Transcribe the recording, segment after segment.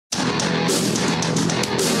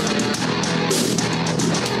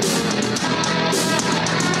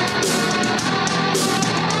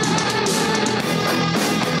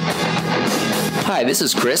Hi, this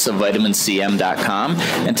is Chris of VitaminCM.com,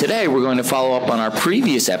 and today we're going to follow up on our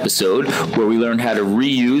previous episode where we learned how to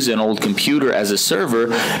reuse an old computer as a server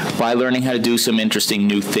by learning how to do some interesting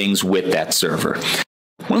new things with that server.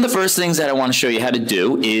 One of the first things that I want to show you how to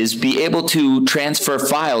do is be able to transfer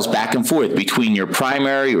files back and forth between your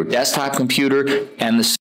primary or desktop computer and the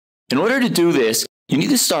server. In order to do this, you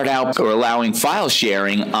need to start out or allowing file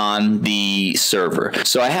sharing on the server.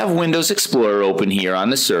 So I have Windows Explorer open here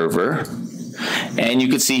on the server, and you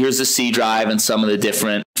can see here's the C drive and some of the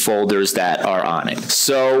different folders that are on it.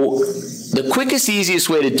 So the quickest, easiest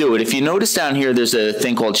way to do it, if you notice down here, there's a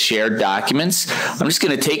thing called Shared Documents. I'm just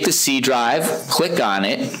going to take the C drive, click on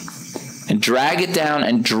it, and drag it down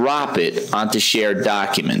and drop it onto Shared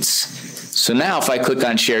Documents. So now if I click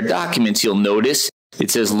on Shared Documents, you'll notice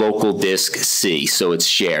it says local disk C, so it's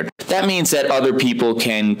shared. That means that other people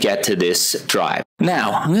can get to this drive.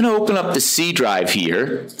 Now, I'm going to open up the C drive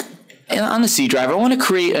here. And on the C drive, I want to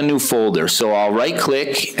create a new folder. So I'll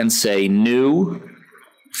right-click and say New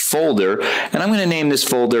Folder, and I'm going to name this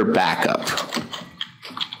folder Backup.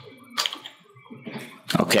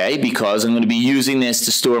 Okay, because I'm going to be using this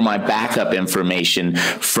to store my backup information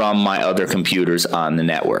from my other computers on the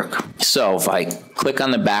network. So if I click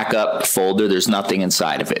on the backup folder, there's nothing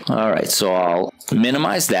inside of it. All right, so I'll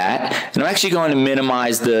minimize that. And I'm actually going to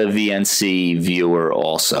minimize the VNC viewer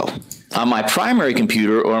also. On my primary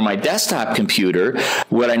computer or my desktop computer,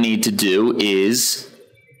 what I need to do is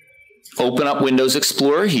open up Windows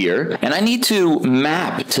Explorer here, and I need to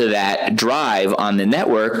map to that drive on the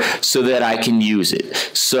network so that I can use it.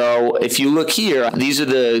 So if you look here, these are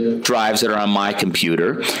the drives that are on my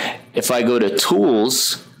computer. If I go to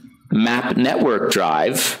Tools, Map Network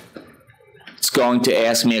Drive, it's going to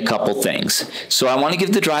ask me a couple things. So I want to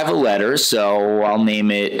give the drive a letter, so I'll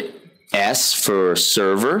name it S for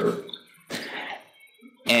server.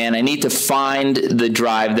 And I need to find the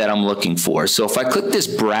drive that I'm looking for. So if I click this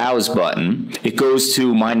Browse button, it goes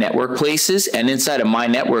to My Network Places, and inside of My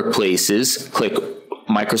Network Places, click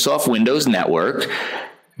Microsoft Windows Network,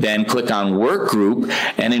 then click on Work Group,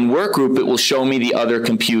 and in Work Group, it will show me the other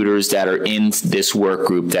computers that are in this work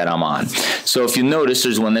group that I'm on. So if you notice,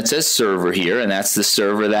 there's one that says Server here, and that's the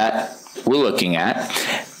server that we're looking at.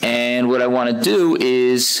 And what I want to do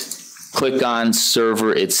is click on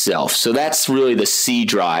server itself. So that's really the C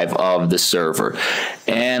drive of the server.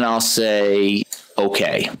 And I'll say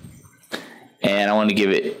OK. And I want to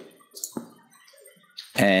give it,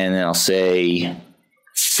 and then I'll say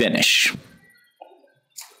finish.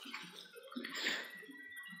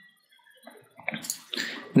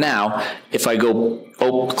 Now, if I go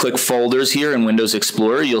click folders here in Windows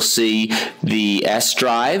Explorer, you'll see the S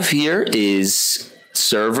drive here is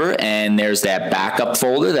server, and there's that backup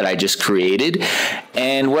folder that I just created.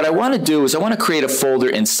 And what I want to do is I want to create a folder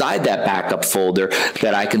inside that backup folder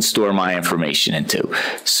that I can store my information into.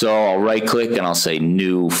 So I'll right click and I'll say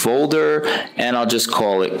New Folder, and I'll just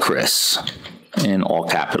call it Chris in all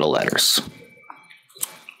capital letters.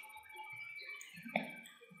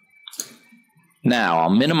 Now, I'll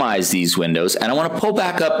minimize these windows, and I want to pull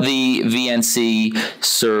back up the VNC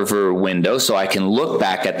server window so I can look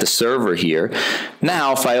back at the server here.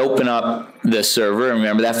 Now, if I open up the server, and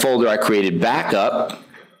remember that folder I created backup,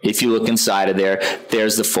 if you look inside of there,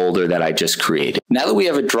 there's the folder that I just created. Now that we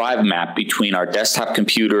have a drive map between our desktop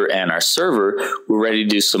computer and our server, we're ready to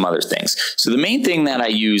do some other things. So the main thing that I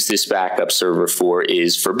use this backup server for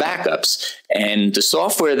is for backups. And the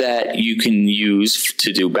software that you can use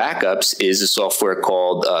to do backups is a software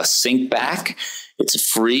called SyncBack. It's a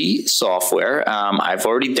free software. I've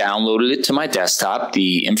already downloaded it to my desktop.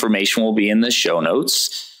 The information will be in the show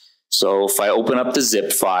notes. So if I open up the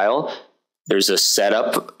zip file, there's a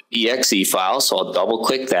setup exe file, so I'll double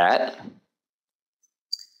click that.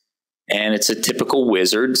 And it's a typical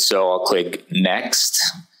wizard, so I'll click next,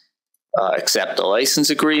 accept the license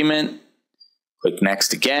agreement, click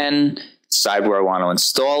next again, decide where I want to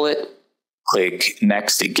install it, click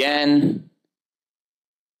next again,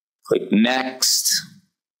 click next,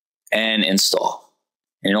 and install.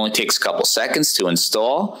 And it only takes a couple seconds to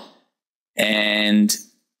install, and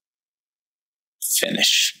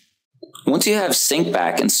finish. Once you have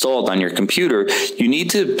SyncBack installed on your computer, you need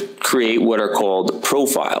to create what are called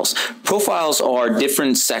profiles. Profiles are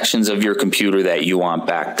different sections of your computer that you want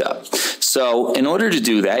backed up. So in order to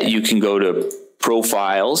do that, you can go to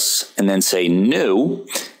Profiles and then say New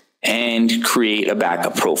and create a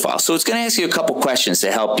backup profile. So it's going to ask you a couple questions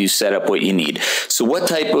to help you set up what you need. So what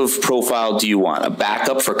type of profile do you want? A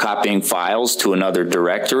backup for copying files to another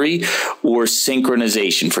directory, or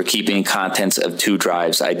synchronization for keeping contents of two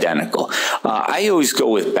drives identical? I always go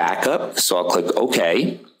with backup, so I'll click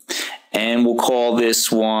OK. And we'll call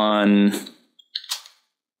this one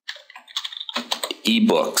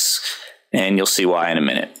ebooks, and you'll see why in a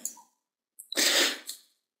minute.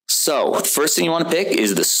 So first thing you want to pick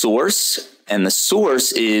is the source, and the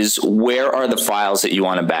source is where are the files that you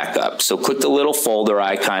want to back up. So click the little folder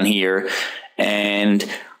icon here, and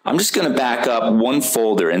I'm just going to back up one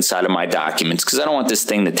folder inside of my documents because I don't want this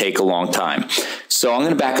thing to take a long time. So I'm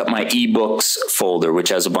going to back up my ebooks folder, which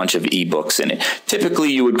has a bunch of ebooks in it.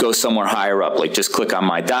 Typically you would go somewhere higher up, like just click on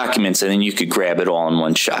my documents, and then you could grab it all in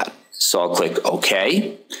one shot. So I'll click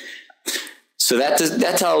OK. So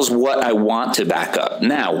that tells what I want to back up.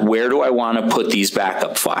 Now, where do I want to put these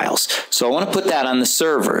backup files? So I want to put that on the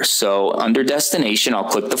server. So under destination, I'll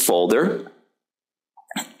click the folder,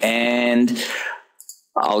 and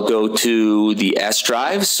I'll go to the S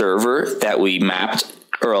drive server that we mapped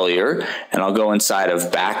earlier, and I'll go inside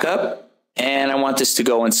of backup. And I want this to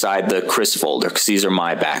go inside the Chris folder because these are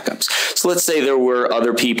my backups. So let's say there were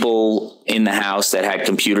other people in the house that had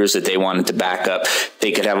computers that they wanted to back up.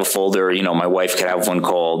 They could have a folder, you know, my wife could have one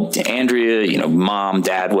called Andrea, you know, mom,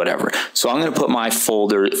 dad, whatever. So I'm going to put my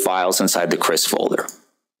folder files inside the Chris folder.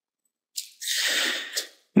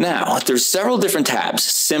 Now, there's several different tabs: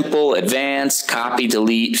 simple, advanced, copy,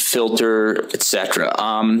 delete, filter, etc.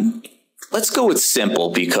 Let's go with simple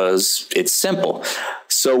because it's simple.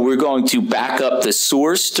 So we're going to back up the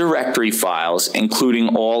source directory files,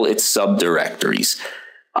 including all its subdirectories.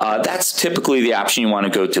 That's typically the option you want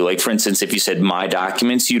to go to. Like, for instance, if you said My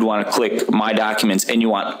Documents, you'd want to click My Documents, and you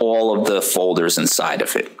want all of the folders inside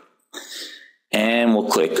of it. And we'll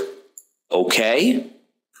click OK.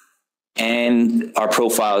 And our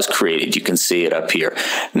profile is created. You can see it up here.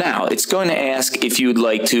 Now, it's going to ask if you'd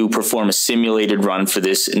like to perform a simulated run for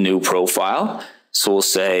this new profile. So we'll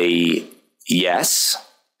say yes.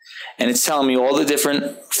 And it's telling me all the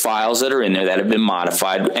different files that are in there that have been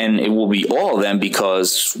modified. And it will be all of them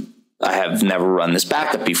because I have never run this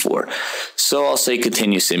backup before. So I'll say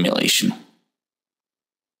continue simulation.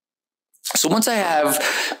 So once I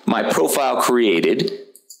have my profile created,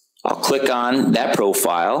 I'll click on that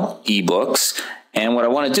profile, ebooks, and what I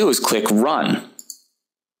want to do is click Run.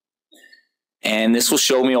 And this will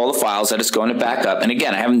show me all the files that it's going to back up. And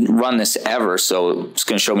again, I haven't run this ever, so it's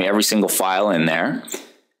going to show me every single file in there.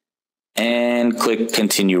 And click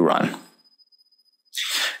Continue Run.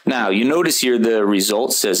 Now, you notice here the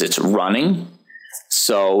result says it's running.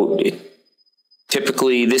 So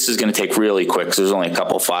typically, this is going to take really quick because there's only a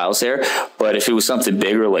couple files there. But if it was something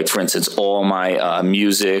bigger, like for instance, all my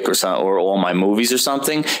music or all my movies or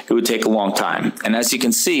something, it would take a long time. And as you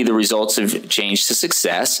can see, the results have changed to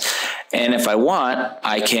success. And if I want,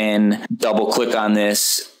 I can double click on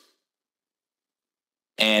this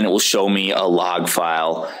and it will show me a log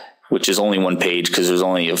file, which is only one page because there's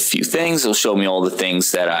only a few things. It'll show me all the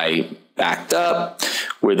things that I backed up,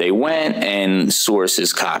 where they went, and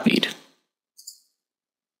sources copied.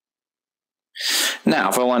 Now,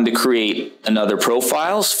 if I wanted to create another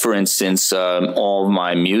profile, for instance, all of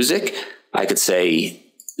my music, I could say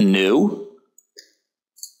new.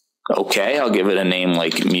 Okay, I'll give it a name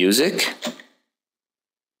like music.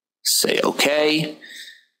 Say okay.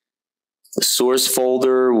 The source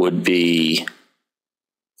folder would be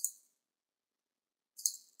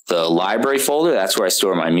the library folder. That's where I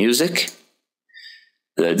store my music.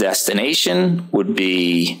 The destination would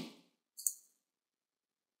be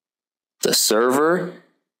the server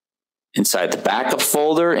inside the backup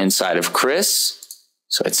folder inside of Chris.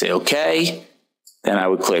 So I'd say OK. Then I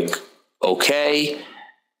would click OK,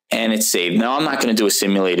 and it's saved. Now I'm not going to do a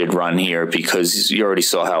simulated run here because you already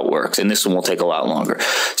saw how it works, and this one will take a lot longer.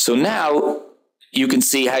 So now you can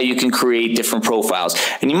see how you can create different profiles.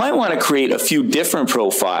 And you might want to create a few different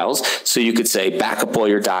profiles. So you could say back up all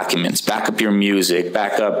your documents, back up your music,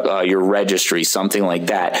 back up your registry, something like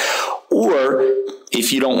that. Or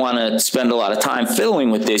if you don't want to spend a lot of time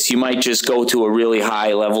fiddling with this, you might just go to a really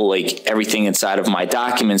high level, like everything inside of my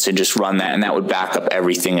documents, and just run that, and that would back up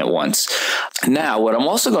everything at once. Now, what I'm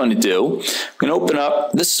also going to do, I'm going to open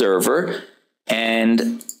up the server,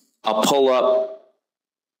 and I'll pull up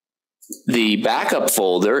the backup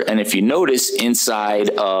folder, and if you notice, inside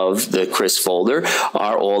of the Chris folder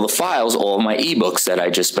are all the files, all of my ebooks that I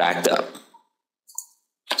just backed up.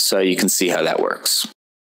 So you can see how that works.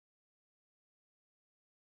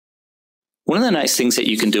 One of the nice things that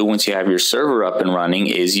you can do once you have your server up and running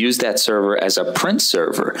is use that server as a print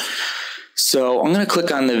server. So I'm going to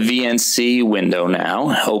click on the VNC window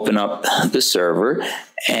now, open up the server,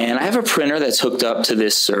 and I have a printer that's hooked up to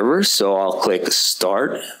this server, so I'll click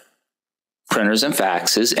Start printers and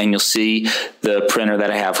faxes, and you'll see the printer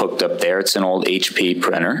that I have hooked up there. It's an old HP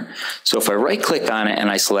printer. So if I right click on it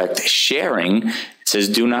and I select sharing, it says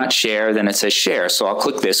do not share, then it says share. So I'll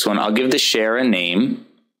click this one. I'll give the share a name.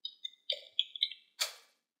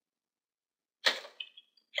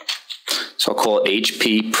 So I'll call it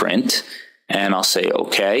HP print, and I'll say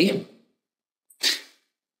okay.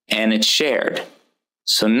 And it's shared.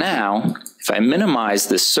 So now if I minimize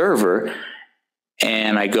the server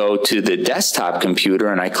and I go to the desktop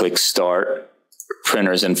computer and I click Start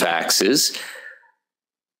Printers and Faxes,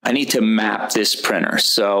 I need to map this printer.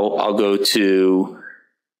 So I'll go to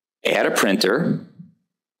Add a Printer,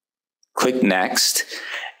 click Next,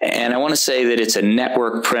 and I want to say that it's a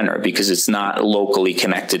network printer because it's not locally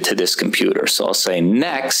connected to this computer. So I'll say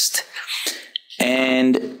Next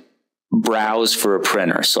and browse for a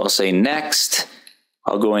printer. So I'll say Next.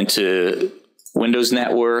 I'll go into Windows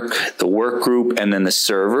Network, the work group, and then the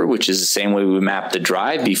server, which is the same way we mapped the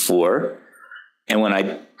drive before. And when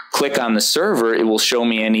I click on the server, it will show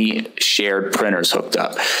me any shared printers hooked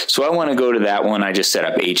up. So I want to go to that one. I just set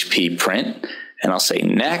up HP print, and I'll say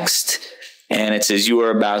Next. And it says you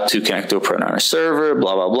are about to connect to a printer on a server,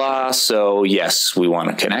 blah, blah, blah. So yes, we want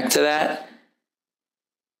to connect to that.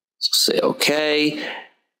 So say okay.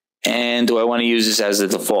 And do I want to use this as a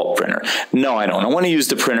default printer? No, I don't. I want to use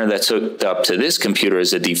the printer that's hooked up to this computer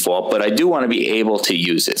as a default, but I do want to be able to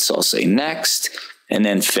use it. So I'll say Next and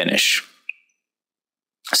then Finish.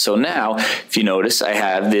 So now, if you notice, I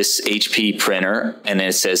have this HP printer and then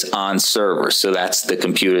it says on server. So that's the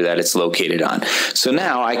computer that it's located on. So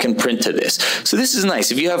now I can print to this. So this is nice.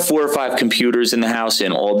 If you have 4 or 5 computers in the house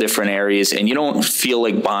in all different areas and you don't feel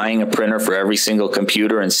like buying a printer for every single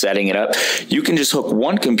computer and setting it up, you can just hook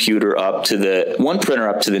one printer up to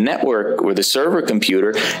the network or the server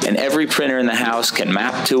computer, and every printer in the house can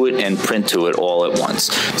map to it and print to it all at once.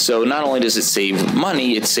 So not only does it save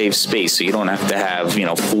money, it saves space. So you don't have to have,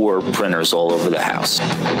 4 printers all over the house.